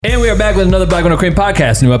And we are back with another Black Window Cream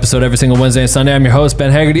podcast. New episode every single Wednesday and Sunday. I'm your host,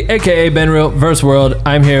 Ben Haggerty, a.k.a. Ben Real Verse World.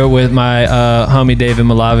 I'm here with my homie, David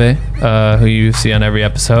Malave, who you see on every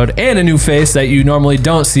episode, and a new face that you normally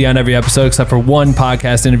don't see on every episode, except for one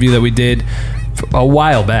podcast interview that we did a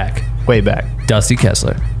while back. Way back. Dusty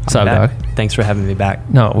Kessler. What's up, dog? Thanks for having me back.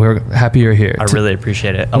 No, we're happy you're here. I really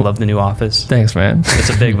appreciate it. I love the new office. Thanks, man. It's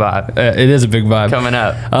a big vibe. It is a big vibe. Coming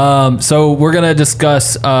up. So we're going to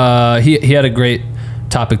discuss, he had a great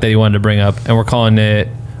topic that he wanted to bring up, and we're calling it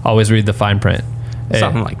Always Read the Fine Print.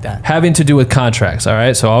 Something like that. Having to do with contracts, all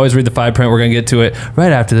right? So always read the fine print. We're going to get to it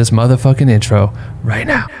right after this motherfucking intro right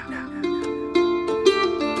now.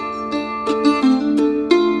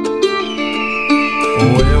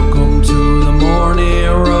 Welcome to the Morning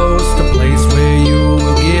Roast, a place where you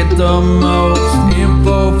will get the most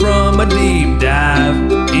info from a deep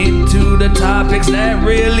dive into the topics that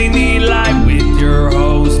really need life with your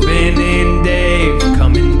host, Ben and Dave,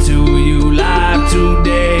 coming to you live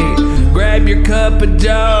today. Grab your cup of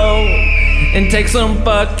joe and take some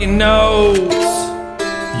fucking notes,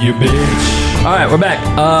 you bitch. All right, we're back.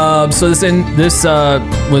 So it's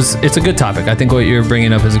a good topic. I think what you're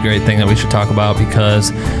bringing up is a great thing that we should talk about because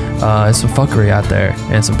it's some fuckery out there,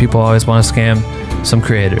 and some people always want to scam some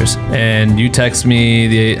creators. And you text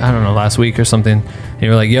me last week or something, and you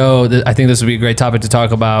were like, yo, I think this would be a great topic to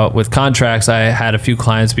talk about with contracts. I had a few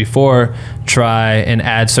clients before try and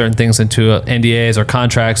add certain things into NDAs or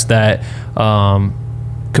contracts that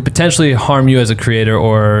could potentially harm you as a creator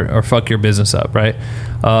or fuck your business up, right?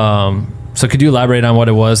 So could you elaborate on what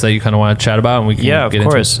it was that you kind of want to chat about? And we can of get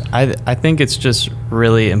course. Into it? I think it's just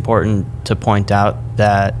really important to point out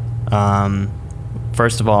that,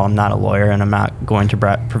 first of all, I'm not a lawyer and I'm not going to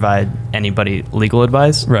provide anybody legal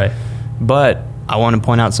advice. Right. But I want to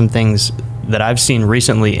point out some things that I've seen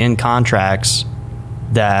recently in contracts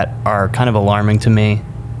that are kind of alarming to me.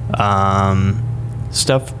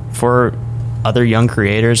 Stuff for other young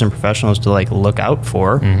creators and professionals to look out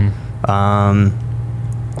for. Mm-hmm.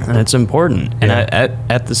 And it's important. Yeah.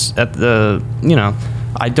 And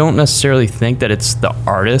I don't necessarily think that it's the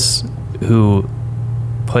artists who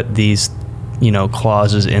put these,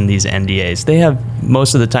 clauses in these NDAs.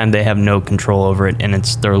 Most of the time they have no control over it, and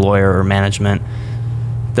it's their lawyer or management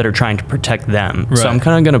that are trying to protect them. Right. So I'm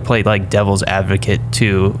kind of going to play devil's advocate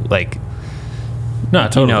too. No,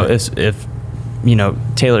 totally. If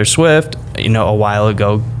Taylor Swift, a while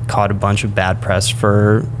ago caught a bunch of bad press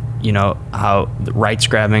for, how the rights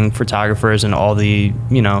grabbing photographers and all the,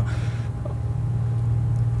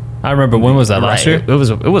 I remember, when was that, last year? It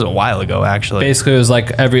was a while ago, actually. Basically, it was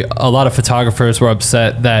a lot of photographers were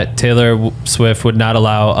upset that Taylor Swift would not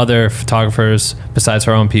allow other photographers besides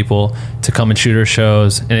her own people to come and shoot her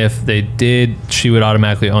shows, and if they did, she would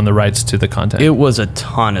automatically own the rights to the content. It was a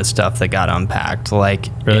ton of stuff that got unpacked,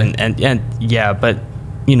 really, and yeah, but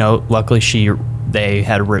luckily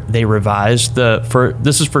they revised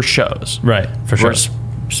this is for shows, right? For sure.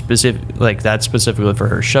 Specifically for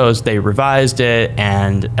her shows, they revised it,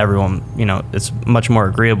 and everyone, it's much more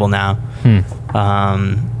agreeable now.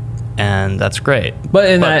 And that's great. But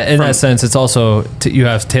in that sense, it's also you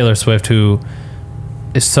have Taylor Swift, who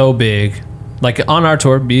is so big. On our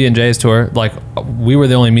tour, B&J's tour, we were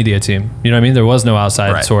the only media team. You know what I mean? There was no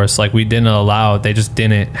outside source. We didn't allow it. They just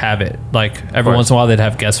didn't have it. Every once in a while, they'd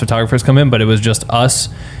have guest photographers come in, but it was just us,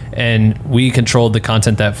 and we controlled the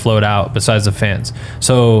content that flowed out besides the fans.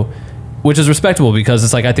 So, which is respectable, because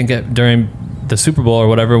it's I think during the Super Bowl or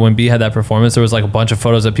whatever, when B had that performance, there was a bunch of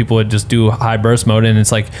photos that people would just do high burst mode, and it's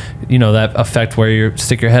that effect where you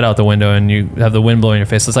stick your head out the window and you have the wind blowing in your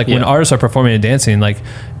face. It's when artists are performing and dancing,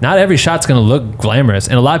 not every shot's going to look glamorous,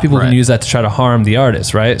 and a lot of people can use that to try to harm the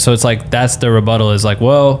artist, right? So it's that's the rebuttal is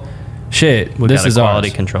well, shit, this is quality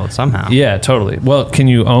ours. Controlled somehow. Yeah, totally. Well, can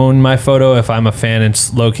you own my photo if I'm a fan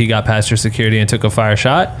and low-key got past your security and took a fire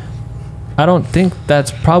shot? I don't think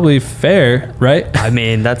that's probably fair, right? I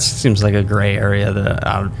mean, that seems like a gray area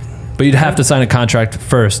But you'd have to sign a contract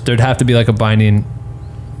first. There'd have to be a binding.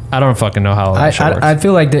 I don't fucking know how that works. I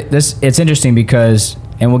feel like it's interesting because,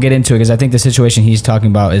 and we'll get into it, because I think the situation he's talking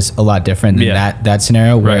about is a lot different than that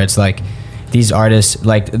scenario where it's these artists,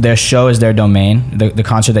 their show is their domain, the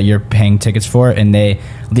concert that you're paying tickets for, and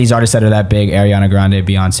these artists that are that big, Ariana Grande,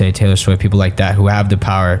 Beyonce, Taylor Swift, people like that, who have the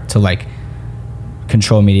power to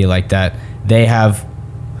control media like that, they have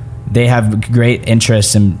great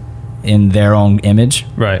interests in their own image,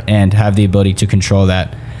 right, and have the ability to control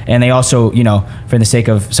that. And they also, for the sake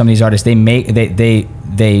of some of these artists, they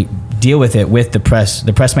deal with it with the press.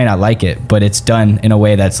 The press may not like it, but it's done in a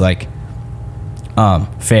way that's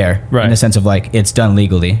fair, right, in the sense of it's done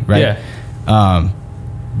legally, right? Yeah.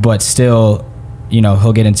 But still,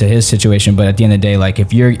 he'll get into his situation, but at the end of the day, like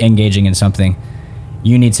if you're engaging in something,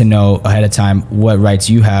 you need to know ahead of time what rights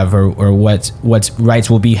you have or what rights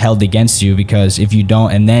will be held against you, because if you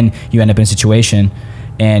don't, and then you end up in a situation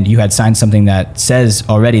and you had signed something that says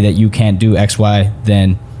already that you can't do X, Y,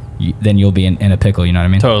 then you'll be in a pickle. You know what I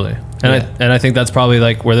mean? Totally. And I think that's probably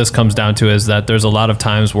like where this comes down to, is that there's a lot of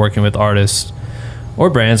times working with artists or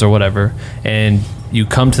brands or whatever, and you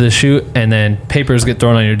come to the shoot and then papers get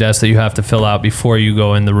thrown on your desk that you have to fill out before you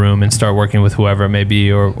go in the room and start working with whoever it may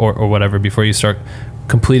be or whatever, before you start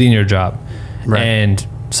completing your job. Right. And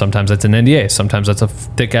sometimes that's an NDA. Sometimes that's a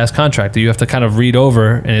thick ass contract that you have to kind of read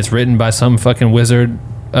over, and it's written by some fucking wizard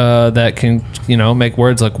that can, make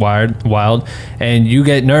words look wild, and you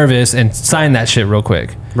get nervous and sign that shit real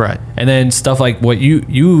quick. Right. And then stuff like what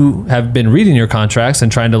you have been reading your contracts and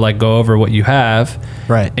trying to like go over what you have.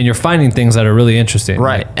 Right. And you're finding things that are really interesting.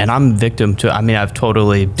 Right. And I'm victim to, I've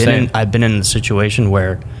totally been I've been in a situation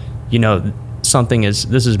where,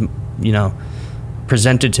 this is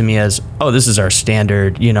presented to me as, this is our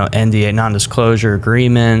standard, NDA, non-disclosure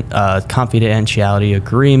agreement, confidentiality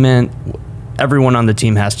agreement. Everyone on the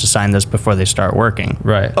team has to sign this before they start working.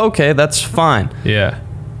 Right. Okay, that's fine. Yeah.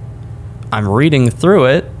 I'm reading through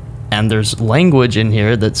it, and there's language in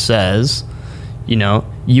here that says,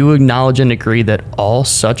 you acknowledge and agree that all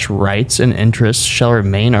such rights and interests shall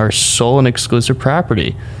remain our sole and exclusive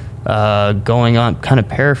property. Going on, kind of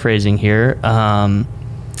paraphrasing here.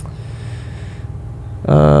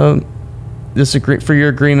 For your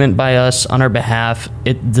agreement by us on our behalf.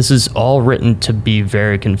 This is all written to be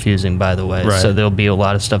very confusing, by the way. Right. So there'll be a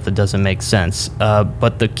lot of stuff that doesn't make sense.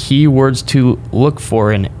 But the key words to look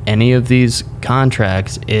for in any of these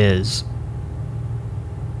contracts is,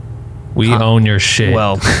 we own your shit.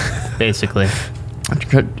 Well, basically,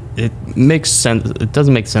 it makes sense. It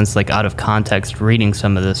doesn't make sense like out of context reading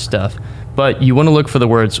some of this stuff. But you want to look for the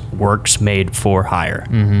words "works made for hire."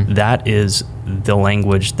 Mm-hmm. That is the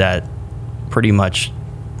language that pretty much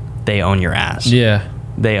they own your ass. Yeah.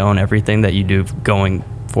 They own everything that you do going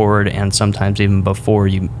forward, and sometimes even before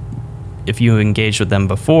you, if you engaged with them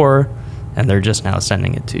before and they're just now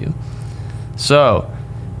sending it to you. So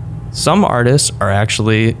some artists are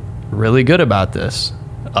actually really good about this.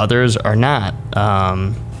 Others are not.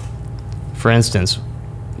 For instance,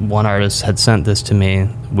 one artist had sent this to me.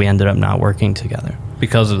 We ended up not working together.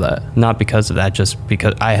 Because of that? Not because of that, just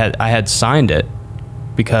because I had signed it,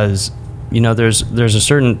 because there's a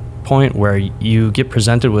certain point where you get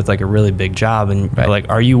presented with like a really big job, and right. Like,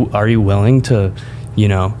 are you willing to,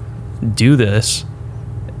 do this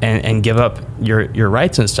and give up your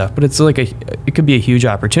rights and stuff? But it's like it could be a huge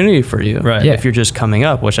opportunity for you, right? If you're just coming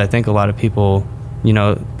up, which I think a lot of people,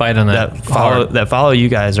 bite on that follow you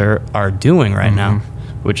guys are doing right now,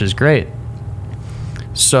 which is great.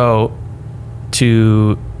 So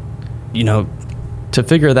to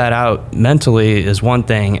figure that out mentally is one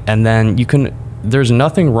thing, and then there's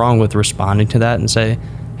nothing wrong with responding to that and say,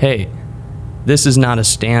 hey, this is not a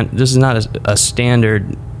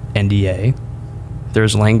standard NDA.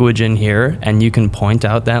 There's language in here, and you can point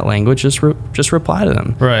out that language. Just reply to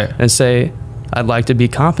them, right, and say, I'd like to be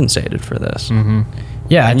compensated for this. Mm-hmm.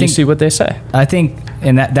 Yeah, and you see what they say. I think,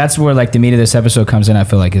 and that's where like the meat of this episode comes in. I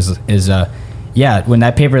feel like is when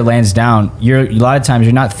that paper lands down, a lot of times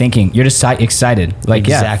you're not thinking, you're just excited. Like,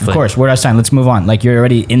 exactly. Yeah, of course, where do I sign? Let's move on. Like, you're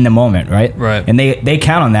already in the moment, right? Right. And they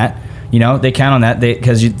count on that. They count on that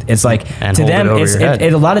because it's like, and to them, a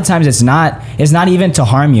lot of times it's not even to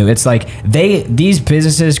harm you. It's like these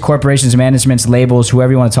businesses, corporations, managements, labels,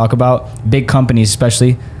 whoever you want to talk about, big companies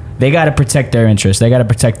especially, they got to protect their interests. They got to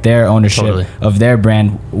protect their ownership of their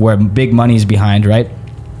brand, where big money is behind, right?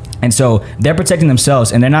 And so they're protecting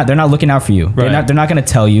themselves, and they're not looking out for you. Right. They're not going to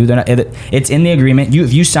tell you. It's in the agreement.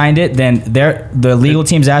 If you signed it, then the legal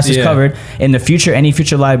team's ass is covered. In the future, any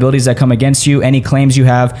future liabilities that come against you, any claims you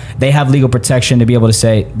have, they have legal protection to be able to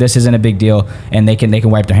say this isn't a big deal, and they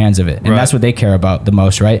can wipe their hands of it. And that's what they care about the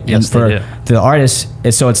most, right? Yes, and for the artists,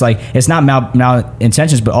 it's like it's not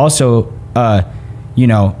malintentions, but also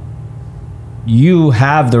you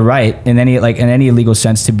have the right in any legal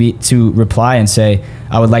sense to reply and say,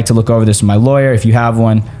 I would like to look over this with my lawyer if you have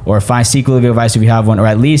one, or seek legal advice if you have one, or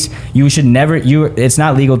at least you should never. It's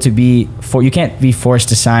not legal to you can't be forced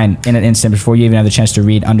to sign in an instant before you even have the chance to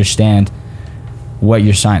read, understand what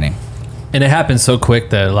you're signing. And it happens so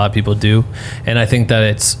quick that a lot of people do, and I think that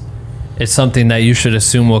it's something that you should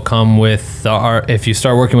assume will come with the art if you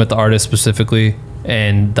start working with the artist specifically.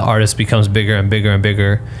 and the artist becomes bigger and bigger and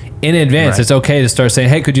bigger. In advance, Right. it's okay to start saying,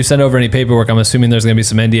 hey, could you send over any paperwork? I'm assuming there's going to be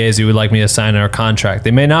some NDAs you would like me to sign in our contract.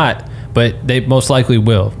 They may not, but they most likely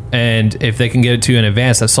will. And if they can get it to you in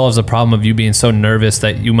advance, that solves the problem of you being so nervous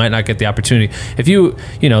that you might not get the opportunity. If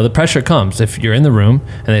the pressure comes. If you're in the room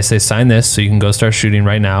and they say, sign this so you can go start shooting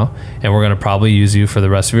right now, and we're going to probably use you for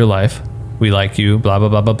the rest of your life. We like you, blah, blah,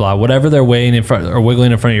 blah, blah, blah. Whatever they're weighing in front or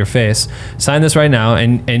wiggling in front of your face, sign this right now.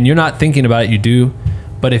 And you're not thinking about it, you do.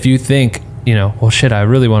 But if you think, well, shit, I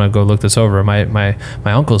really want to go look this over. My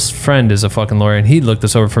uncle's friend is a fucking lawyer, and he'd look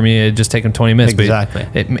this over for me. It'd just take him 20 minutes. Exactly.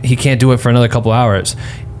 But he can't do it for another couple hours.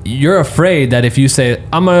 You're afraid that if you say,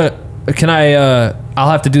 I'll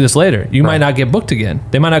have to do this later, you might not get booked again.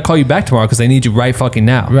 They might not call you back tomorrow because they need you right fucking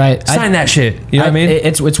now. Right. Sign that shit. You know what I mean?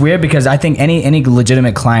 It's weird because I think any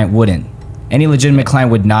legitimate client wouldn't. Any legitimate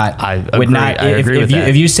client would not. I agree with that.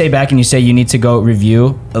 If you say back and you say you need to go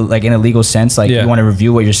review, like in a legal sense, like you want to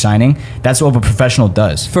review what you're signing, that's what a professional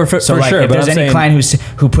does. For like, sure. If But there's I'm any saying, client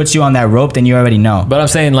who puts you on that rope, then you already know. But I'm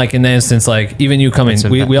saying, like, in the instance, like, even you coming,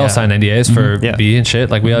 we all signed NDAs for B and shit.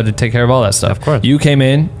 Like, we had to take care of all that stuff. Of course. You came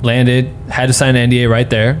in, landed, had to sign an NDA right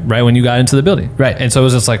there, right when you got into the building. Right. And so it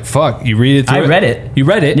was just like, fuck, you read it through. I read it. You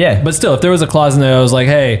read it. Yeah. But still, if there was a clause in there that was like,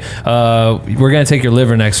 hey, we're going to take your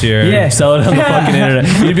liver next year and sell it on the fucking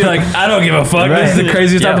internet, you'd be like, I don't give a fuck. Right. This is the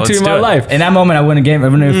craziest opportunity of my life. In that moment, I wouldn't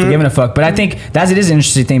have given a fuck. But I think it is an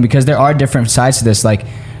interesting thing because there are different sides to this. Like,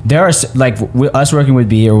 there are, like, us working with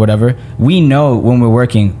B or whatever, we know when we're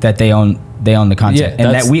working that they own the content,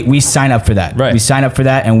 and that we sign up for that. Right. We sign up for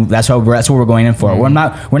that, and that's what we're going in for.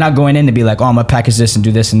 Mm-hmm. We're not going in to be like, oh, I'm gonna package this and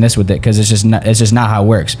do this and this with it, because it's just not how it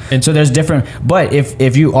works. And so there's different. But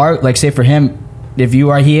if you are, like, say for him,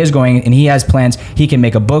 he is going and he has plans, he can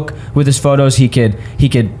make a book with his photos. He could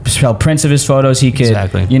sell prints of his photos. He could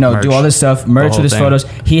Merch. do all this stuff, merch with his photos.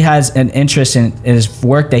 He has an interest in his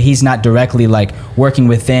work that he's not directly like working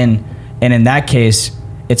within, and in that case,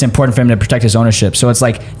 it's important for him to protect his ownership. So it's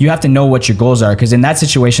like you have to know what your goals are, because in that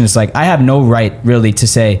situation, it's like I have no right really to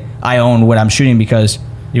say I own what I'm shooting because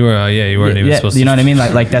You weren't even supposed to. You know what I mean?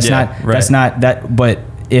 Like that's right. not that. But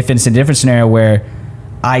if it's a different scenario where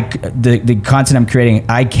the content I'm creating,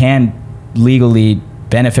 I can legally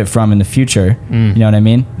benefit from in the future, you know what I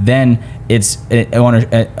mean? Then it's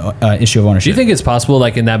an issue of ownership. Do you think it's possible,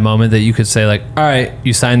 like, in that moment that you could say, like, all right,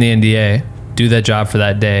 you signed the NDA, do that job for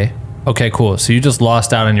that day. Okay, cool. So you just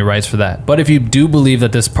lost out on your rights for that. But if you do believe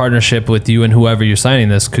that this partnership with you and whoever you're signing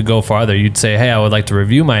this could go farther, you'd say, hey, I would like to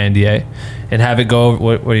review my NDA and have it go.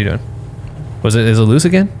 What are you doing? Is it loose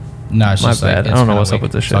again? No, it's My just bad. Like, I don't know what's up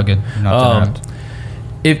with this it's shit. all good.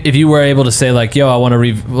 If you were able to say, like, yo, I want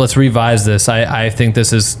to let's revise this. I think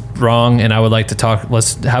this is wrong, and I would like to talk.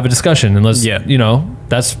 Let's have a discussion, and let's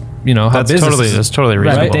that's how That's business totally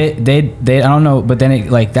reasonable. Right. They I don't know, but then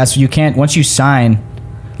you can't, once you sign.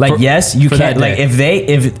 Like, yes, you can't. Like,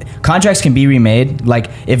 if contracts can be remade,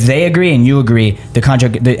 like if they agree and you agree, the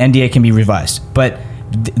NDA can be revised, but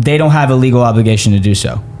they don't have a legal obligation to do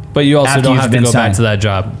so. But you also After don't you've have to been go back signed. to that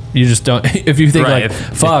job. You just don't. If you think Right, like,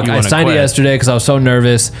 if fuck, you I wanna signed it quit. yesterday because I was so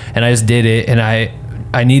nervous and I just did it, and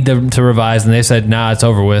I need them to revise, and they said, nah, it's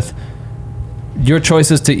over with. Your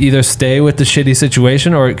choice is to either stay with the shitty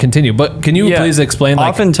situation or continue. But can you please explain? Like,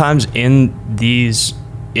 oftentimes in these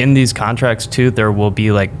contracts too, there will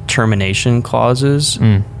be like termination clauses.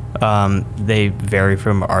 They vary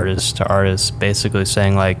from artist to artist, basically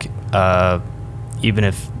saying like, even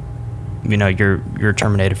if you're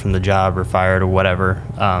terminated from the job or fired or whatever,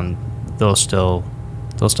 they'll still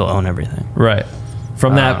own everything. right.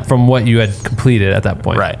 From what you had completed at that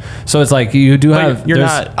point. Right. So it's like you do have. You're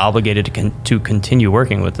not obligated to continue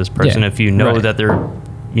working with this person if you know that they're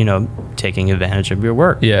taking advantage of your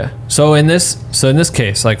work. Yeah. So in this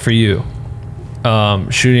case, like for you,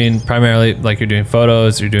 shooting primarily, like you're doing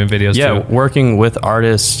photos, you're doing videos too. Working with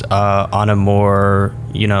artists on a more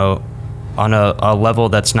on a level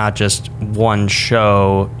that's not just one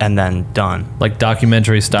show and then done, like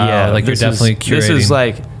documentary style. Like you're definitely curating. This is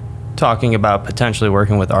like talking about potentially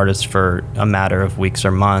working with artists for a matter of weeks or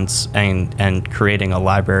months and creating a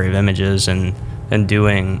library of images and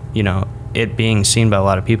doing it being seen by a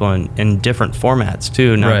lot of people in different formats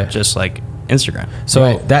too, not just like Instagram.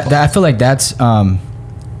 So that I feel like that's got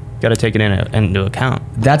to take it into account.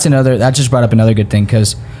 That just brought up another good thing,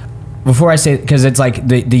 because before I say, because it's like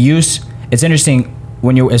the use, it's interesting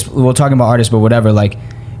when we're talking about artists, but whatever, like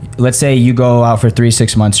let's say you go out for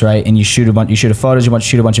 3-6 months, right, and you shoot a bunch of photos, you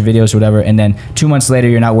shoot a bunch of videos, whatever, and then 2 months later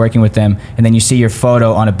you're not working with them, and then you see your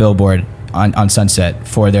photo on a billboard on Sunset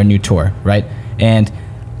for their new tour, right? And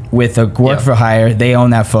with a work Yeah. for hire, they own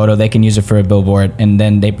that photo. They can use it for a billboard, and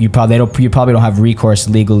then you probably don't have recourse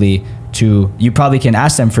legally to. You probably can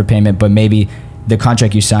ask them for payment, but maybe the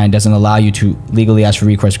contract you signed doesn't allow you to legally ask for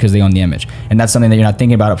recourse because they own the image, and that's something that you're not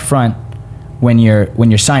thinking about up front when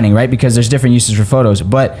you're signing, right? Because there's different uses for photos.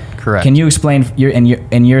 But Correct. Can you explain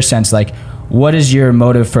in your sense, like, what is your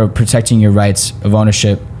motive for protecting your rights of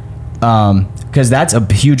ownership? Because that's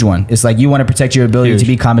a huge one. It's like you want to protect your ability to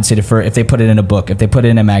be compensated for if they put it in a book, if they put it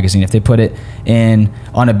in a magazine, if they put it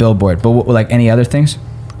on a billboard. But like any other things?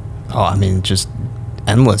 Oh, I mean, just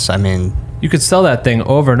endless. I mean, You could sell that thing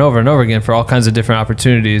over and over and over again for all kinds of different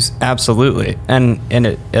opportunities. absolutely. And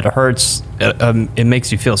it hurts. It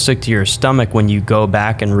makes you feel sick to your stomach when you go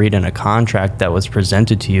back and read in a contract that was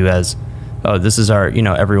presented to you as, oh, this is our,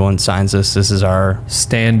 everyone signs this. This is our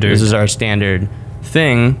Standard. This is our standard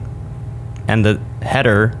thing. And the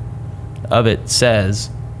header of it says,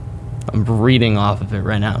 I'm reading off of it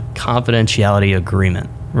right now, confidentiality agreement.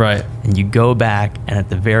 Right. And you go back, and at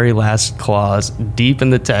the very last clause, deep in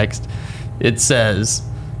the text, it says,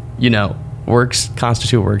 works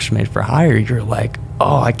constitute works made for hire. You're like,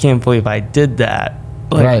 oh, I can't believe I did that.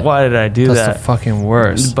 Like, Right. why did I do That's that? the fucking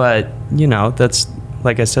worst. But that's,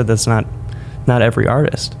 like I said, that's not every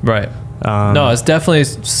artist. Right. No, it's definitely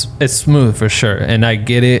it's smooth for sure, and I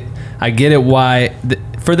get it. I get it. Why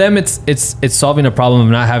for them it's solving a problem of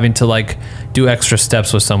not having to like do extra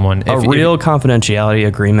steps with someone. A real confidentiality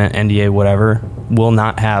agreement, NDA, whatever, will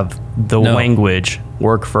not have the No. language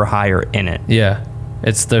work for hire in it. Yeah.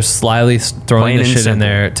 They're slyly throwing Plain the and shit in simple.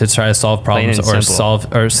 there to try to solve problems and or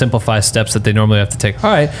simple. simplify steps that they normally have to take. All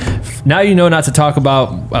right, now you know not to talk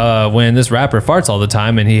about when this rapper farts all the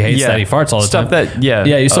time and he hates Yeah. that he farts all the Stuff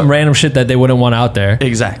time. Some random shit that they wouldn't want out there.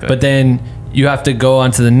 Exactly. But then you have to go on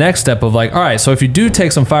to the next step of like, all right, so if you do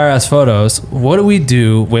take some fire ass photos, what do we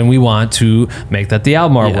do when we want to make that the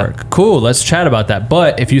album artwork? Cool, let's chat about that.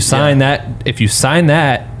 But if you sign that,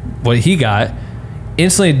 what he got,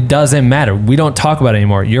 instantly doesn't matter. We don't talk about it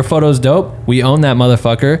anymore. Your photo's dope. We own that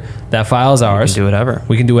motherfucker. That file is ours. do whatever.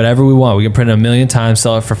 We can do whatever we want. We can print it 1,000,000 times,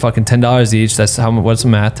 sell it for fucking $10 each. That's what's the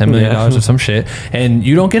math? $10 million or some shit. And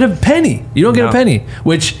you don't get a penny. You don't get a penny.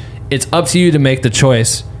 Which it's up to you to make the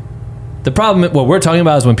choice. The problem, what we're talking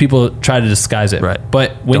about, is when people try to disguise it. Right.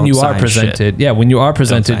 But when Don't you are sign presented, shit. when you are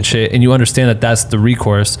presented sign shit and you understand that that's the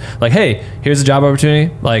recourse, like, hey, here's a job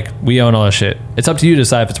opportunity. Like, we own all that shit. It's up to you to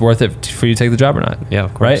decide if it's worth it for you to take the job or not. Yeah,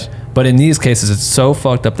 of course. Right. But in these cases, it's so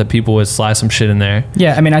fucked up that people would slide some shit in there.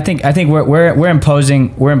 Yeah, I mean, I think we're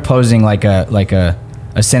imposing like a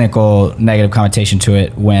cynical negative connotation to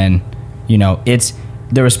it when it's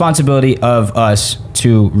the responsibility of us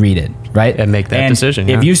to read it, right, And make that decision,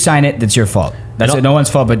 If yeah. you sign it, that's your fault. That's no one's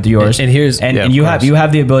fault but yours. And here's- and Yeah, of you course.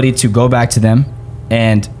 have the ability to go back to them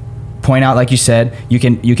and point out, like you said, you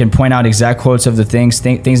can point out exact quotes of the things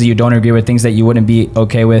that you don't agree with, things that you wouldn't be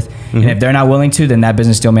okay with, and if they're not willing to, then that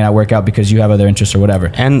business still may not work out because you have other interests or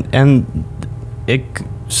whatever. And it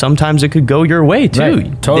sometimes it could go your way too.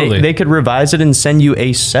 Right, totally. They could revise it and send you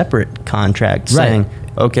a separate contract Right. saying,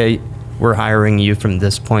 okay, we're hiring you from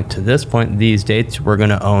this point to this point. These dates, we're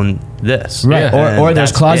going to own this. Right, Yeah. or And there's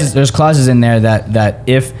that's clauses. it. There's clauses in there that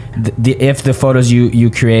if the photos you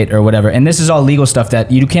create or whatever, and this is all legal stuff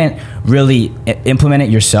that you can't really implement it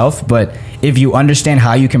yourself. But if you understand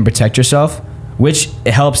how you can protect yourself, which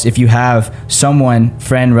helps if you have someone,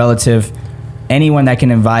 friend, relative, anyone that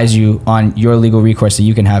can advise you on your legal recourse that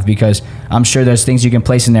you can have, because I'm sure there's things you can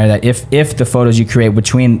place in there that if the photos you create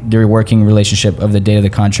between your working relationship of the date of the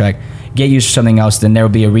contract get used for something else, then there will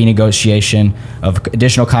be a renegotiation of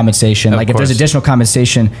additional compensation. Of Like if there's course. additional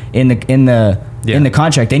compensation in the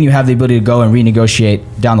contract, then you have the ability to go and renegotiate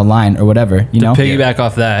down the line or whatever, you know? To piggyback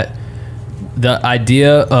off that, the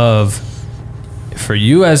idea of for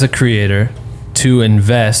you as a creator to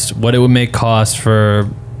invest what it would make cost for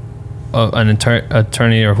an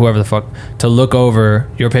attorney or whoever the fuck to look over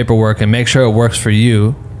your paperwork and make sure it works for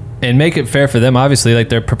you and make it fair for them. Obviously, like,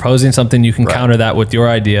 they're proposing something, you can Right. counter that with your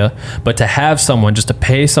idea, but to have someone, just to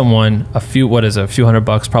pay someone a few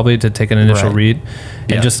 $100 probably to take an initial Right. read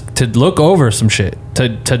and Yeah. just to look over some shit,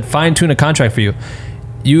 to fine tune a contract for you,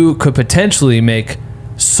 you could potentially make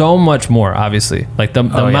so much more. Obviously, like the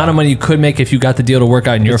amount yeah. of money you could make if you got the deal to work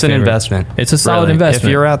out in your It's favor. an investment. It's a solid Really. investment.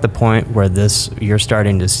 If you're at the point where you're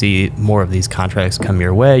starting to see more of these contracts come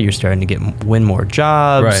your way, you're starting to win more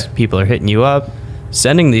jobs. Right. People are hitting you up,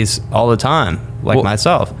 sending these all the time, like Well,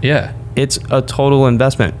 myself. Yeah. It's a total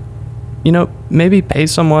investment. Maybe pay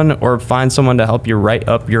someone or find someone to help you write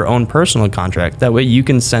up your own personal contract. That way you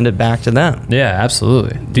can send it back to them. Yeah,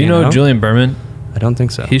 absolutely. Do you You know know? Julian Berman? I don't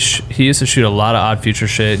think so. He used to shoot a lot of Odd Future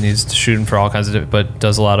shit, and he's shooting for all kinds of but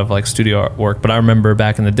does a lot of like studio work. But I remember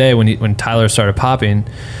back in the day when Tyler started popping,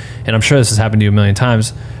 and I'm sure this has happened to you a million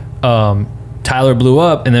times. Tyler blew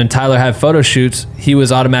up, and then Tyler had photo shoots. He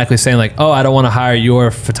was automatically saying like, "Oh, I don't want to hire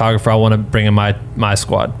your photographer. I want to bring in my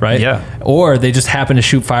squad." Right? Yeah. Or they just happened to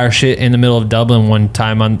shoot fire shit in the middle of Dublin one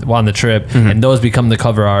time on the trip, and those become the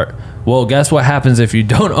cover art. Well, guess what happens if you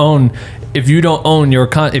don't own your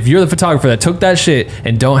if you're the photographer that took that shit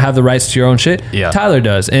and don't have the rights to your own shit? Yeah. Tyler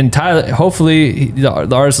does, and Tyler hopefully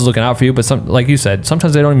the artist is looking out for you. But like you said,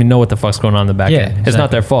 sometimes they don't even know what the fuck's going on in the back end. Exactly. It's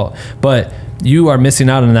not their fault, but you are missing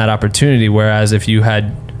out on that opportunity. Whereas if you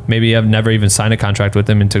had maybe have never even signed a contract with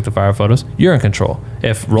them and took the fire photos, you're in control.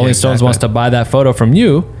 If Rolling Stones wants to buy that photo from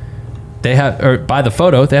you, they have, or buy the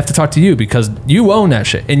photo, they have to talk to you because you own that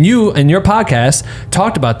shit. And you and your podcast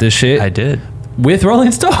talked about this shit. I did. With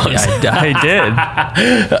Rolling Stones. I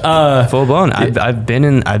did. Full blown. I've been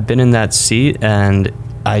in that seat, and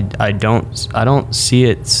I don't see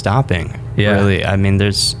it stopping. Yeah. Really. I mean, there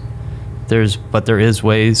is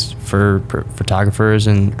ways for photographers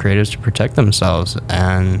and creators to protect themselves.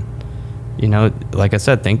 And, you know, like I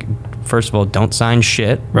said, first of all, don't sign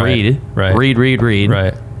shit. Right. Read.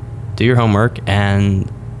 Right. Do your homework, and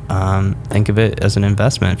think of it as an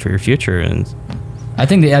investment for your future. And I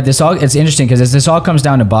think that it's interesting because this all comes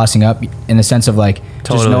down to bossing up in the sense of like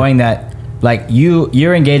just knowing that like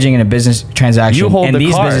you're engaging in a business transaction. You hold and the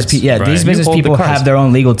these cards. business Right. these business You hold the people cards. have their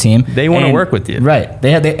own legal team. They want to work with you. Right.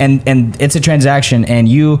 And it's a transaction, and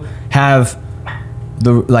you have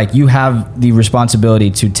the responsibility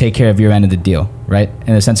to take care of your end of the deal, right?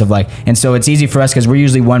 In the sense of like, and so it's easy for us because we're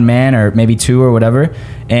usually one man or maybe two or whatever,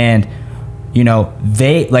 and you know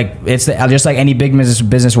they like just like any big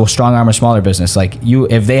business will strong arm a smaller business. Like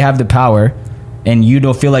if they have the power, and you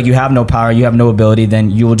don't feel like you have no power, you have no ability, then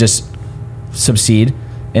you will just subside,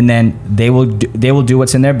 and then they will do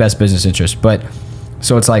what's in their best business interest. But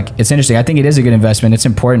so it's like it's interesting. I think it is a good investment. It's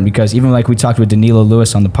important because even like we talked with Danilo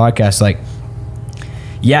Lewis on the podcast, like.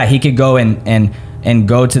 Yeah, he could go and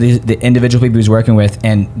go to the individual people he's working with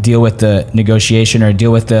and deal with the negotiation or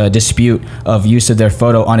deal with the dispute of use of their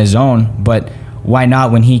photo on his own. But why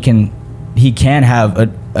not when he can have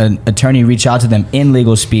an attorney reach out to them in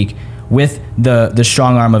legal speak with the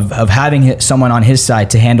strong arm of having someone on his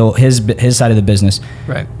side to handle his side of the business.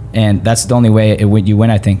 Right. And that's the only way you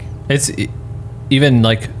win, I think. It's even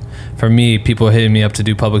like for me, people hitting me up to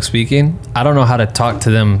do public speaking, I don't know how to talk to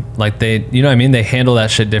them. Like they, you know what I mean? They handle that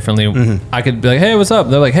shit differently. Mm-hmm. I could be like, hey, what's up?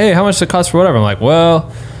 They're like, hey, how much does it cost for whatever? I'm like,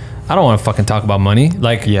 well, I don't want to fucking talk about money.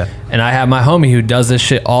 Like, yeah. And I have my homie who does this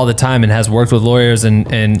shit all the time and has worked with lawyers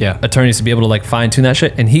and attorneys to be able to like fine tune that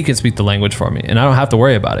shit. And he can speak the language for me and I don't have to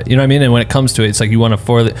worry about it. You know what I mean? And when it comes to it, it's like you want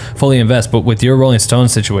to fully invest. But with your Rolling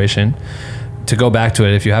Stones situation, to go back to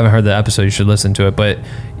it, if you haven't heard the episode, you should listen to it. But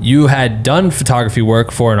you had done photography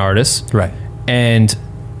work for an artist. Right. And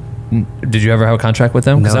did you ever have a contract with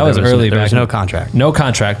them? Because that was early back. There was no contract. No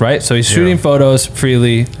contract, right? So he's shooting photos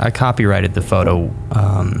freely. I copyrighted the photo.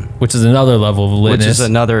 Which is another level of litness. Which is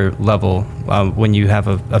another level. When you have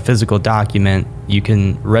a physical document, you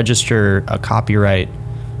can register a copyright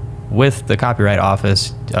with the Copyright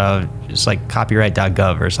Office, just like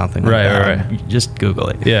copyright.gov or something like that. Right. Just Google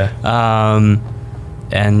it. Yeah.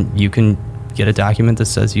 And you can get a document that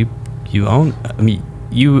says you own, I mean,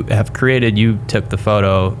 you have created, you took the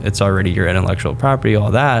photo, it's already your intellectual property,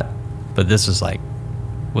 all that, but this is like,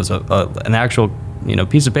 was an actual,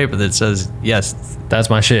 piece of paper that says, yes, that's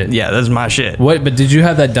my shit. Yeah, that's my shit. What? But did you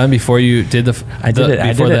have that done before you did the? I did it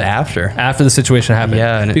after the situation happened.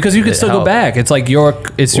 Yeah, because you can still go back. It's like your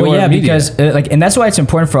media. Because and that's why it's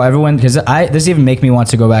important for everyone. Because this even make me want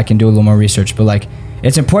to go back and do a little more research. But like,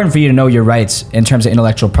 it's important for you to know your rights in terms of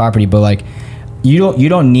intellectual property. But like, you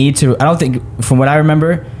don't need to. I don't think, from what I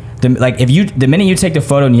remember, the minute you take the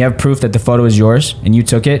photo and you have proof that the photo is yours and you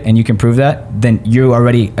took it and you can prove that, then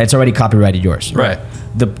it's already copyrighted yours. Right.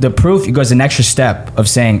 The proof goes an extra step of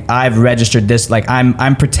saying I've registered this, like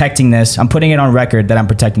I'm protecting this, I'm putting it on record that I'm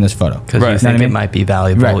protecting this photo. Because you think it might be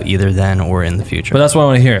valuable either then or in the future. But that's what I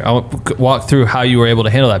want to hear. I want to walk through how you were able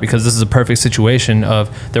to handle that, because this is a perfect situation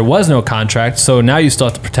of there was no contract, so now you still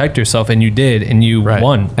have to protect yourself, and you did, and you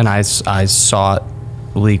won. And I sought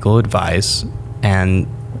legal advice and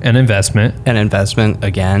an investment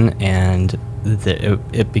again, and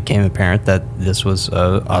it became apparent that this was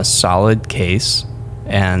a solid case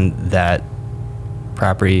and that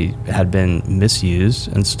property had been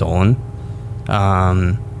misused and stolen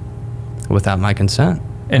without my consent,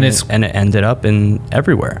 and it ended up in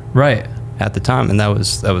everywhere right at the time, and that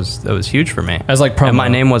was huge for me. As like promo. And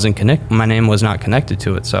my name was not connected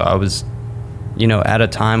to it, so I was you know, at a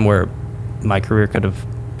time where my career could have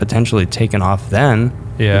potentially taken off then.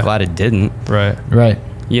 Yeah. I'm glad it didn't. Right.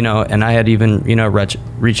 You know, and I had even, you know,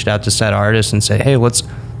 reached out to said artists and say, hey, let's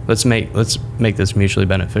make this mutually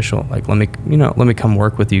beneficial. Like, let me come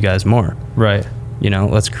work with you guys more. Right. You know,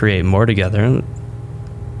 let's create more together. And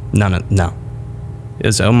no.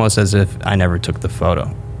 It's almost as if I never took the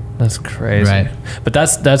photo. That's crazy. Right. But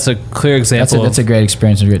that's a clear example. That's a great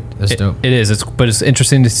experience. That's dope. It is. But it's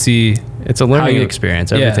interesting to see. It's a learning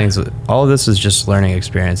experience. Yeah. All of this is just learning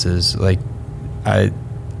experiences. Like, I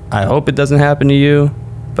hope it doesn't happen to you,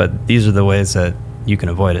 but these are the ways that you can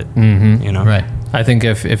avoid it. Mm-hmm. You know? Right. I think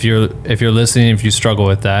if you're listening, if you struggle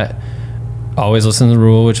with that, always listen to the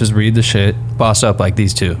rule, which is read the shit. Boss up like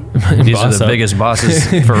these two. These are the biggest bosses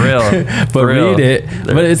for real. But read it.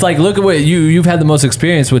 But it's like, look at what you've had the most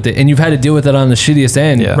experience with it, and you've had to deal with it on the shittiest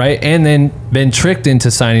end, right? And then been tricked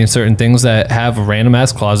into signing certain things that have random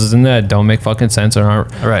ass clauses in there that don't make fucking sense or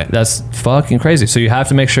aren't. Right. That's fucking crazy. So you have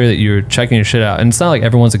to make sure that you're checking your shit out, and it's not like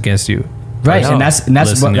everyone's against you. Right, and that's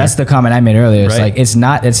the comment I made earlier. It's like it's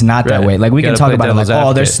not that way. Like we can talk about it like,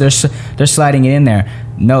 oh, they're sliding it in there.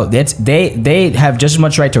 No, they have just as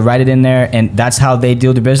much right to write it in there, and that's how they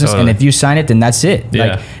deal the business. Totally. And if you sign it, then that's it.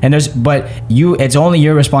 Yeah. Like, and it's only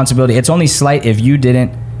your responsibility. It's only slight if you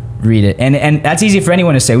didn't read it, and that's easy for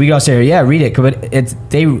anyone to say. We can all say, yeah, read it, but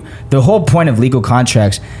the whole point of legal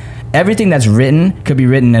contracts. Everything that's written could be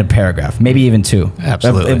written in a paragraph, maybe even two.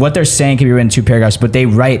 Absolutely. What they're saying can be written in 2 paragraphs, but they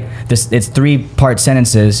write this. It's 3-part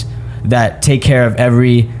sentences that take care of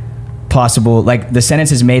every possible. Like the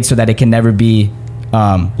sentence is made so that it can never be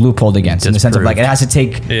loopholed against. In the sense of like it has to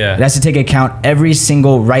take account every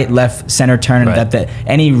single right, left, center turn that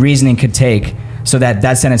any reasoning could take, so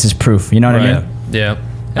that sentence is proof. You know what I mean? Yeah.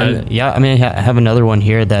 I mean, I have another one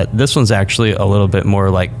here that this one's actually a little bit more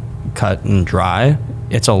like cut and dry.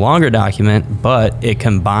 It's a longer document, but it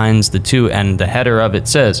combines the two, and the header of it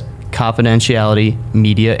says confidentiality,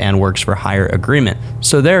 media, and works for hire agreement.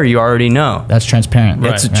 So there you already know. That's transparent.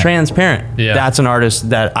 It's transparent. Yeah. That's an artist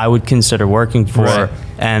that I would consider working for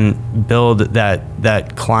and build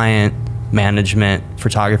that client management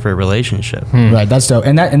photographer relationship. Right, that's dope,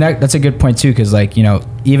 and that's a good point too, because like, you know,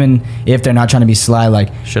 even if they're not trying to be sly, like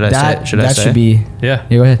should I say? Should be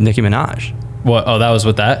go ahead. Nicki Minaj. What? Oh, that was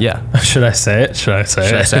with that? Yeah. Should I say it? Should I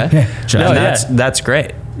say? No, that's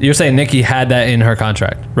great. You're saying Nicki had that in her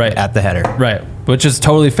contract, right? At the header, right? Which is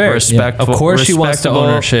totally fair. Respectful. Of course, she wants to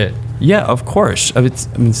own her shit. Yeah, of course. It's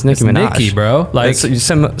Nicki Minaj. Nicki, bro. Like it's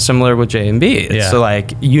similar with J&B. Yeah. So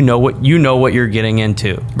like you know what you're getting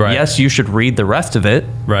into. Right. Yes, you should read the rest of it.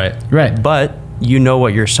 Right. But you know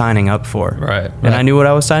what you're signing up for. Right. And I knew what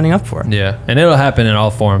I was signing up for. Yeah. And it'll happen in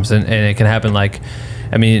all forms, and it can happen like,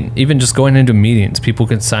 I mean, even just going into meetings, people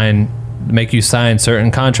can make you sign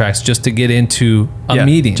certain contracts just to get into a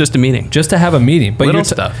meeting. Just a meeting. Just to have a meeting. But Little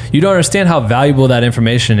stuff. You don't understand how valuable that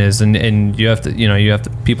information is, and you have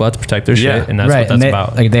to, people have to protect their shit, and that's what that's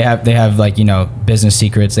about. Like they have like, you know, business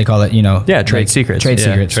secrets. They call it, you know, trade secrets. Trade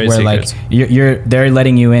secrets. Trade where secrets. Like they're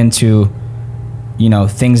letting you into, you know,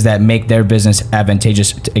 things that make their business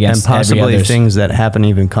advantageous against and possibly every others. Things that haven't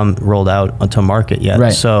even rolled out onto market yet.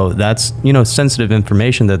 Right. So that's, you know, sensitive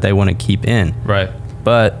information that they want to keep in. Right.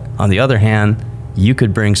 But on the other hand, you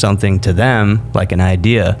could bring something to them, like an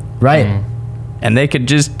idea, right? And they could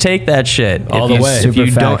just take that shit all the way.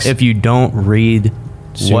 If you don't read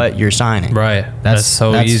what you're signing, right? That's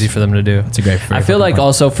so easy for them to do. It's a great. I feel like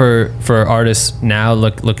also for artists now,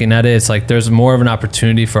 looking at it, it's like there's more of an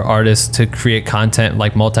opportunity for artists to create content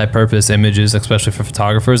like multi-purpose images, especially for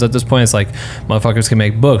photographers. At this point, it's like motherfuckers can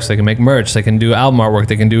make books, they can make merch, they can do album artwork,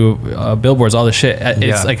 they can do billboards, all this shit.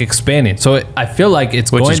 It's like expanding. So I feel like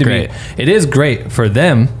it's going to be. It is great for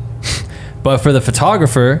them. But for the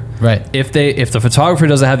photographer, right? If the photographer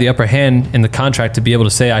doesn't have the upper hand in the contract to be able to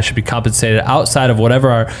say I should be compensated outside of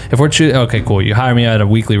whatever if we're choosing, okay, cool, you hire me at a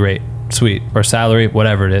weekly rate, sweet, or salary,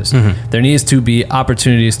 whatever it is. Mm-hmm. There needs to be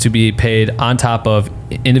opportunities to be paid on top of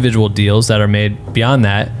individual deals that are made beyond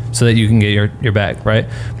that, so that you can get your bag, right?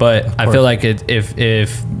 But I feel like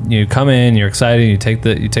if you come in, you're excited, you take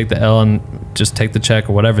the L and just take the check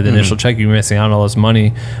or whatever, the initial check, you're missing out on all this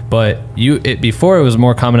money. But before it was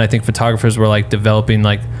more common, I think photographers were like developing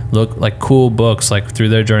like cool books like through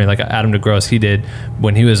their journey, like Adam DeGrosse, he did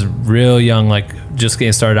when he was real young, like just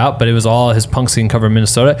getting started out, but it was all his punk scene cover in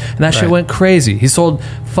Minnesota, and that shit went crazy. He sold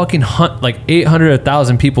fucking like 800,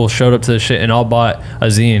 1,000 people showed up to the shit and all bought a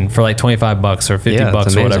zine for like $25 or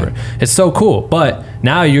 $50 or whatever. It's so cool. But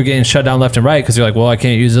now you're getting shut down left and right because you're like, well, I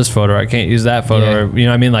can't use this photo, or I can't use that photo, or you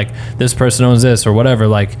know what I mean, like this person owns this or whatever.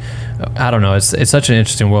 Like I don't know, it's such an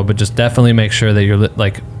interesting world. But just definitely make sure that you're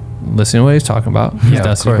like listening to what he's talking about. He's of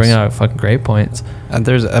definitely course. bringing out fucking great points. And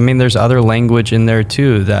there's other language in there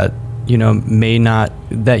too that you may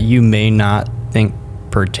not think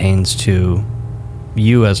pertains to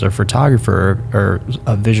you as a photographer or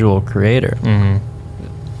a visual creator. I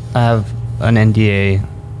have an NDA,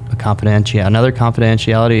 another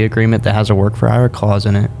confidentiality agreement that has a work for hire clause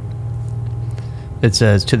in it. It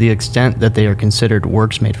says, to the extent that they are considered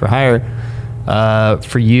works made for hire,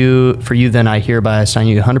 for you, then I hereby assign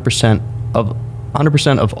you 100%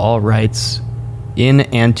 of all rights in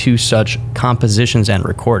and to such compositions and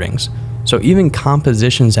recordings. So even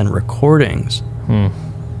compositions and recordings,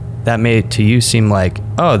 that may to you seem like,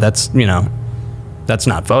 oh, that's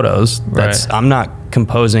not photos. That's Right. I'm not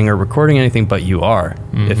composing or recording anything, but you are.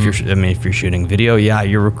 If you're shooting video, yeah,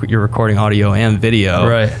 you're recording audio and video,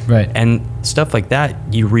 Right. and stuff like that.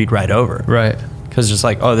 You read right over, Right. because it's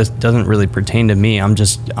like, oh, this doesn't really pertain to me. I'm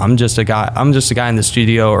just a guy in the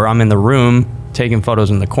studio, or I'm in the room taking photos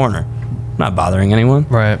in the corner. I'm not bothering anyone.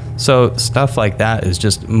 Right. So stuff like that is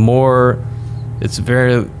just more. It's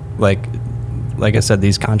very like I said,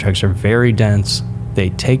 these contracts are very dense. They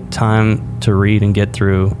take time to read and get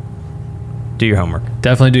through. Do your homework.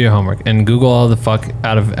 Definitely do your homework and Google all the fuck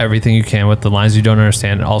out of everything you can with the lines you don't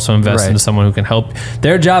understand, and also invest Right. into someone who can help.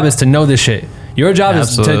 Their job is to know this shit. Your job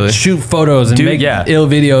is Absolutely. to shoot photos and make yeah. ill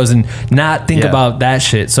videos and not think Yeah. about that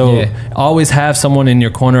shit. So Yeah. always have someone in your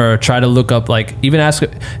corner, or try to look up, like, even ask,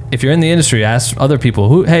 if you're in the industry, ask other people,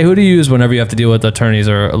 who do you use whenever you have to deal with attorneys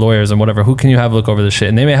or lawyers and whatever? Who can you have look over this shit?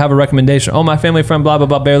 And they may have a recommendation. Oh, my family friend, blah, blah,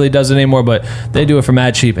 blah, barely does it anymore, but they do it for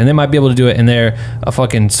mad cheap. And they might be able to do it, and they're a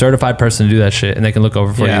fucking certified person to do that shit, and they can look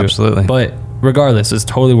over for Yeah, you. absolutely. But regardless, it's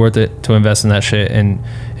totally worth it to invest in that shit and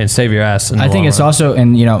save your ass. In the I think long it's run. also,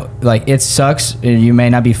 and like, it sucks. You may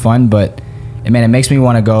not be fun, but man, it makes me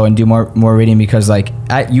want to go and do more reading, because like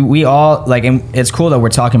we all like, and it's cool that we're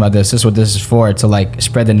talking about this. This is what this is for, to like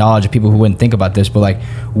spread the knowledge of people who wouldn't think about this. But like,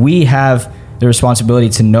 we have the responsibility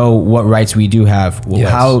to know what rights we do have. Yes.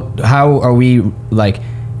 How are we, like,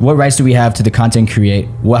 what rights do we have to the content create?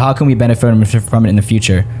 How can we benefit from it in the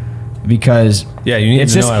future? Because Yeah, you need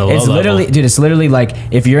it's to just, know at a low it's literally, level. dude, it's literally like,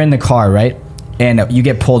 if you're in the car, right, and you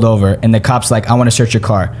get pulled over, and the cop's like, I want to search your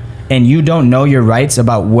car, and you don't know your rights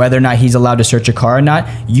about whether or not he's allowed to search your car or not,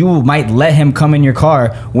 you might let him come in your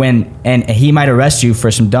car and he might arrest you for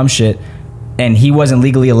some dumb shit, and he wasn't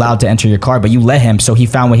legally allowed to enter your car, but you let him, so he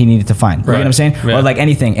found what he needed to find. You know what I'm saying? Yeah. Or like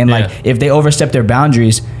anything. And like, Yeah. if they overstep their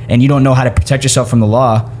boundaries and you don't know how to protect yourself from the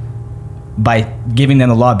law by giving them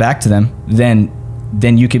the law back to them,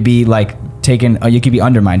 then you could be like taken, you could be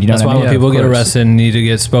undermined. You know That's what why I mean? when people of get course. arrested and need to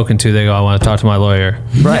get spoken to, they go, I want to talk to my lawyer.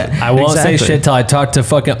 Right. I won't say Exactly. shit till I talk to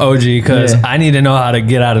fucking OG, because Yeah. I need to know how to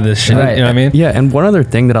get out of this shit. Right. You know what I mean? Yeah, and one other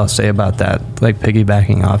thing that I'll say about that, like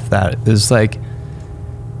piggybacking off that, is like,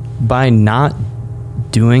 by not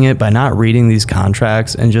doing it, by not reading these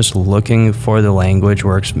contracts and just looking for the language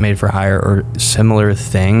works made for hire or similar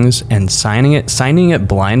things and signing it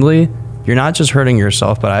blindly, you're not just hurting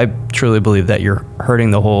yourself, but I truly believe that you're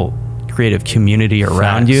hurting the whole creative community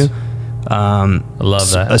around Facts. you. I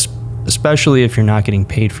love that. Especially if you're not getting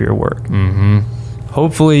paid for your work.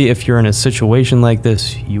 Hopefully, if you're in a situation like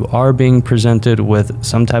this, you are being presented with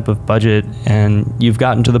some type of budget, and you've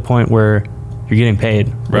gotten to the point where you're getting paid,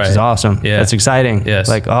 which is Right. awesome. Yeah. That's exciting. Yes.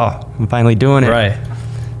 Like, oh, I'm finally doing it. Right.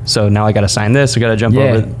 So now I got to sign this. I got to jump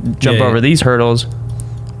Yeah. Yeah. over these hurdles.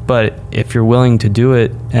 But if you're willing to do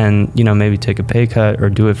it, and maybe take a pay cut or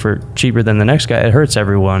do it for cheaper than the next guy, it hurts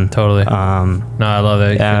everyone. Totally. No, I love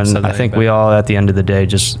it. You couldn't have said And I that think any we better. all, at the end of the day,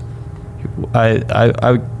 just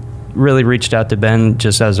I really reached out to Ben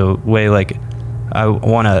just as a way, like, I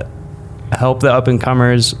want to help the up and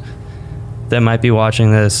comers that might be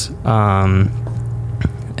watching this,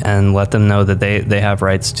 and let them know that they have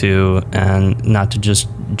rights too, and not to just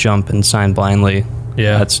jump and sign blindly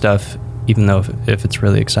at stuff, even though if it's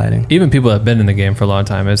really exciting. Even people that have been in the game for a long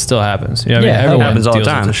time, it still happens. You know what Yeah, I mean? it Everyone happens all the deals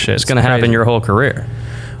with time. this shit. It's going to happen crazy. your whole career.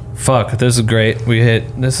 Fuck, this is great.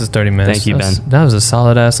 This is 30 minutes. Thank you, Ben. That was a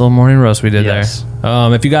solid ass little morning roast we did Yes.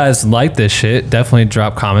 there. If you guys like this shit, definitely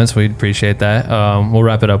drop comments. We'd appreciate that. We'll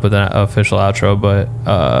wrap it up with an official outro, but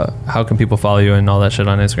how can people follow you and all that shit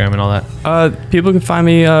on Instagram and all that? People can find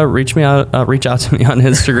me, reach out to me on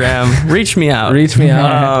Instagram. Reach me out. Reach me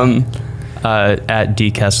out. At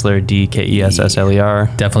DKessler,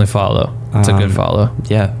 DKESSLER. Definitely follow. It's a good follow.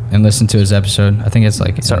 Yeah. And listen to his episode. I think it's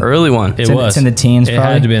like, It's an early one. It in- was. it's in the teens, It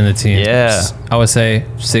probably? had to be in the teens. Yeah. I would say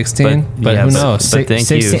 16, but yeah, who but- knows? but thank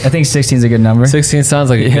you. I think 16 is a good number. 16 sounds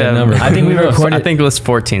like a good number. I think we Who knows? recorded- I think it was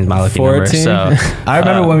 14 is my lucky number. 14? So I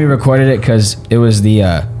remember when we recorded it, because it was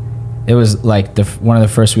like one of the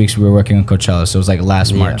first weeks we were working on Coachella, so it was like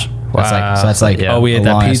last March. That's like Yeah. Oh, we ate a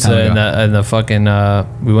that long-ass pizza time ago. in the fucking.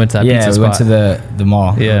 We went to that pizza we spot. went to the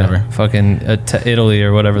mall. or yeah, whatever. fucking Italy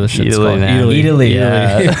or whatever the shit's Italy, called. man. Italy.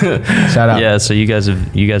 Yeah. Shout out. Yeah, so you guys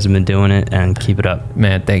have been doing it, and keep it up.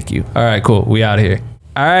 Man, thank you. All right, cool. We out of here.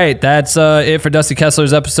 All right, that's it for Dusty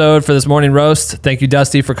Kessler's episode for this morning roast. Thank you,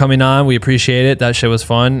 Dusty, for coming on. We appreciate it. That shit was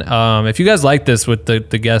fun. If you guys like this with the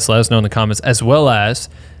guests, let us know in the comments, as well as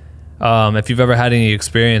if you've ever had any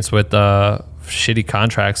experience with shitty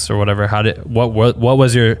contracts or whatever. What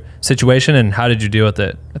was your situation and how did you deal with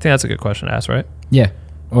it? I think that's a good question to ask, right? Yeah.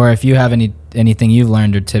 Or if you have anything you've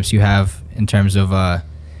learned or tips you have in terms of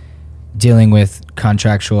dealing with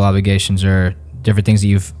contractual obligations or different things that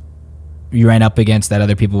you ran up against that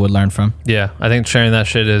other people would learn from. Yeah, I think sharing that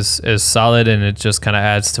shit is solid, and it just kind of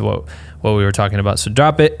adds to what we were talking about. So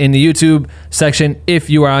drop it in the YouTube section if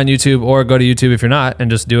you are on YouTube, or go to YouTube if you're not, and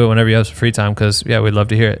just do it whenever you have some free time, because yeah, we'd love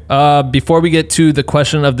to hear it. Before we get to the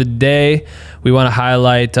question of the day, we want to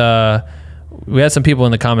highlight we had some people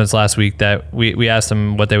in the comments last week that we asked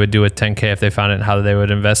them what they would do with 10K if they found it and how they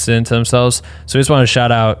would invest it into themselves. So we just want to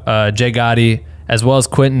shout out Jay Gotti as well as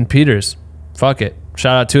Quentin Peters. Fuck it.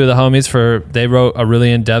 Shout out two of the homies they wrote a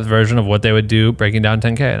really in-depth version of what they would do breaking down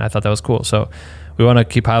 10K, and I thought that was cool. So we want to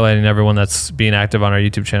keep highlighting everyone that's being active on our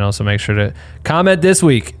YouTube channel, so make sure to comment this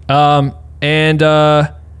week. And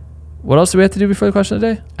what else do we have to do before the question of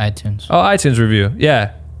the day? iTunes. Oh, iTunes review.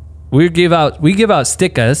 Yeah. We give out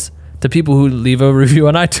stickers to people who leave a review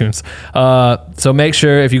on iTunes. So make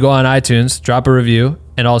sure if you go on iTunes, drop a review,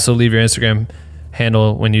 and also leave your Instagram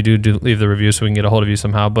handle when you do leave the review so we can get a hold of you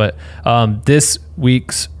somehow. But this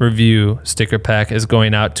week's review sticker pack is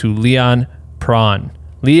going out to Leon Prawn.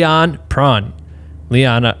 Leon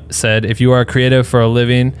said, if you are creative for a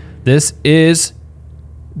living, this is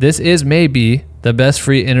maybe the best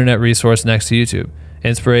free internet resource next to YouTube.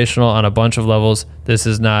 Inspirational on a bunch of levels. This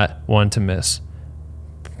is not one to miss.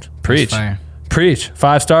 Preach.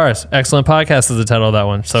 5 stars. Excellent podcast is the title of that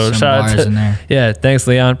one. So some shout out bars to in there. Yeah, thanks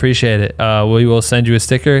Leon, appreciate it. We will send you a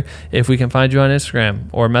sticker if we can find you on Instagram,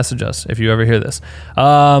 or message us if you ever hear this.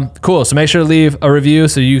 Cool. So make sure to leave a review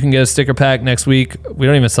so you can get a sticker pack next week. We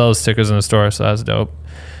don't even sell those stickers in the store, so that's dope.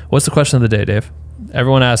 What's the question of the day, Dave?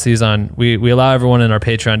 Everyone asks these on. We allow everyone in our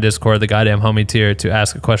Patreon Discord, the Goddamn Homie tier, to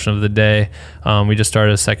ask a question of the day. We just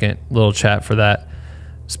started a second little chat for that,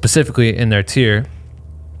 specifically in their tier,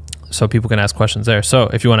 so people can ask questions there. So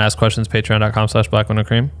if you want to ask questions,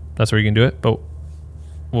 patreon.com/blackwindowcream. That's where you can do it. But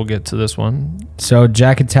we'll get to this one. So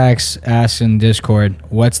Jack Attacks asks in Discord,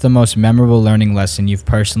 what's the most memorable learning lesson you've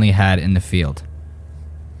personally had in the field?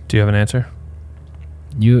 Do you have an answer?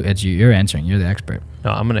 You're answering. You're the expert.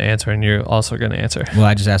 No, I'm going to answer, and you're also going to answer. Well,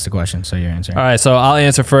 I just asked the question, so you're answering. All right, so I'll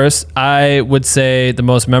answer first. I would say the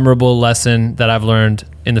most memorable lesson that I've learned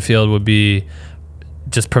in the field would be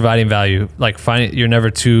just providing value. Like, you're never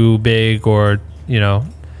too big or,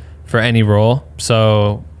 for any role.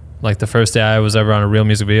 So, like, the first day I was ever on a real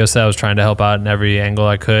music video set, I was trying to help out in every angle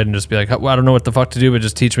I could and just be like, well, I don't know what the fuck to do, but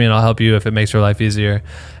just teach me and I'll help you if it makes your life easier.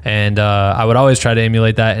 And I would always try to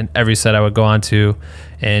emulate that in every set I would go on to.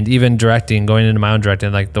 And even directing, going into my own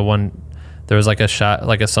directing, like there was like a shot,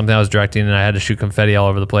 like something I was directing, and I had to shoot confetti all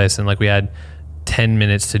over the place. And like we had 10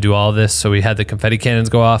 minutes to do all this. So we had the confetti cannons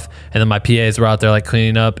go off, and then my PAs were out there like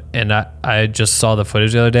cleaning up. And I just saw the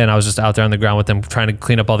footage the other day, and I was just out there on the ground with them trying to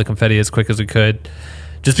clean up all the confetti as quick as we could.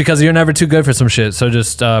 Just because you're never too good for some shit. So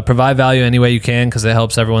just provide value any way you can, because it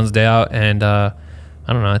helps everyone's day out. And I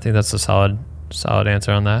don't know. I think that's a solid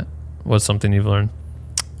answer on that. What's something you've learned?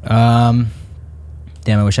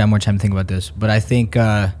 Damn, I wish I had more time to think about this. But I think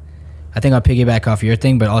I'll piggyback off your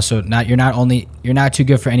thing, but also you're not too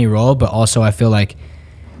good for any role, but also I feel like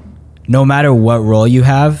no matter what role you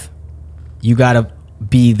have, you gotta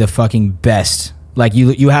be the fucking best. Like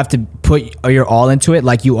you have to put your all into it,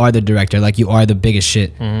 like you are the director, like you are the biggest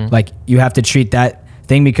shit. Mm-hmm. Like you have to treat that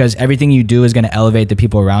thing, because everything you do is gonna elevate the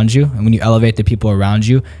people around you, and when you elevate the people around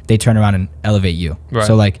you, they turn around and elevate you. Right.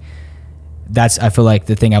 So like I feel like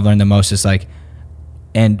the thing I've learned the most is like,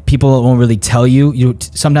 and people won't really tell you.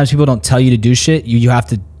 Sometimes people don't tell you to do shit. You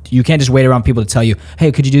can't just wait around people to tell you,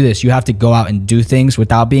 hey, could you do this? You have to go out and do things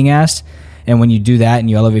without being asked. And when you do that and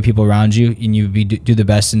you elevate people around you, and you do the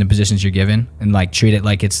best in the positions you're given, and like treat it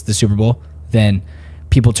like it's the Super Bowl, then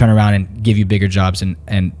people turn around and give you bigger jobs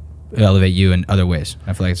and elevate you in other ways.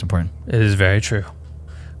 I feel like it's important. It is very true.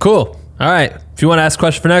 Cool. All right. If you want to ask a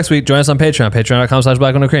question for next week, join us on Patreon,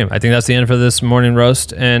 patreon.com/blackwindowcream. I think that's the end for this morning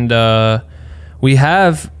roast. And we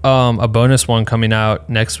have a bonus one coming out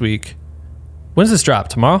next week. When does this drop?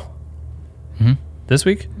 Tomorrow? Mm-hmm. This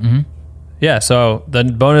week? Mm-hmm. Yeah, so the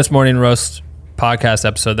bonus morning roast podcast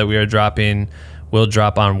episode that we are dropping will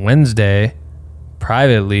drop on Wednesday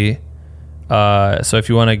privately. So if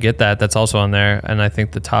you want to get that, that's also on there. And I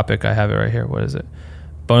think the topic, I have it right here. What is it?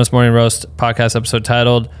 Bonus Morning Roast podcast episode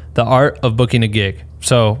titled The Art of Booking a Gig.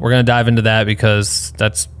 So we're going to dive into that because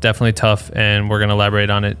that's definitely tough, and we're going to elaborate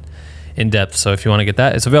on it in depth. So if you want to get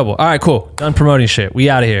that, it's available. All right, cool. Done promoting shit. We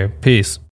out of here. Peace.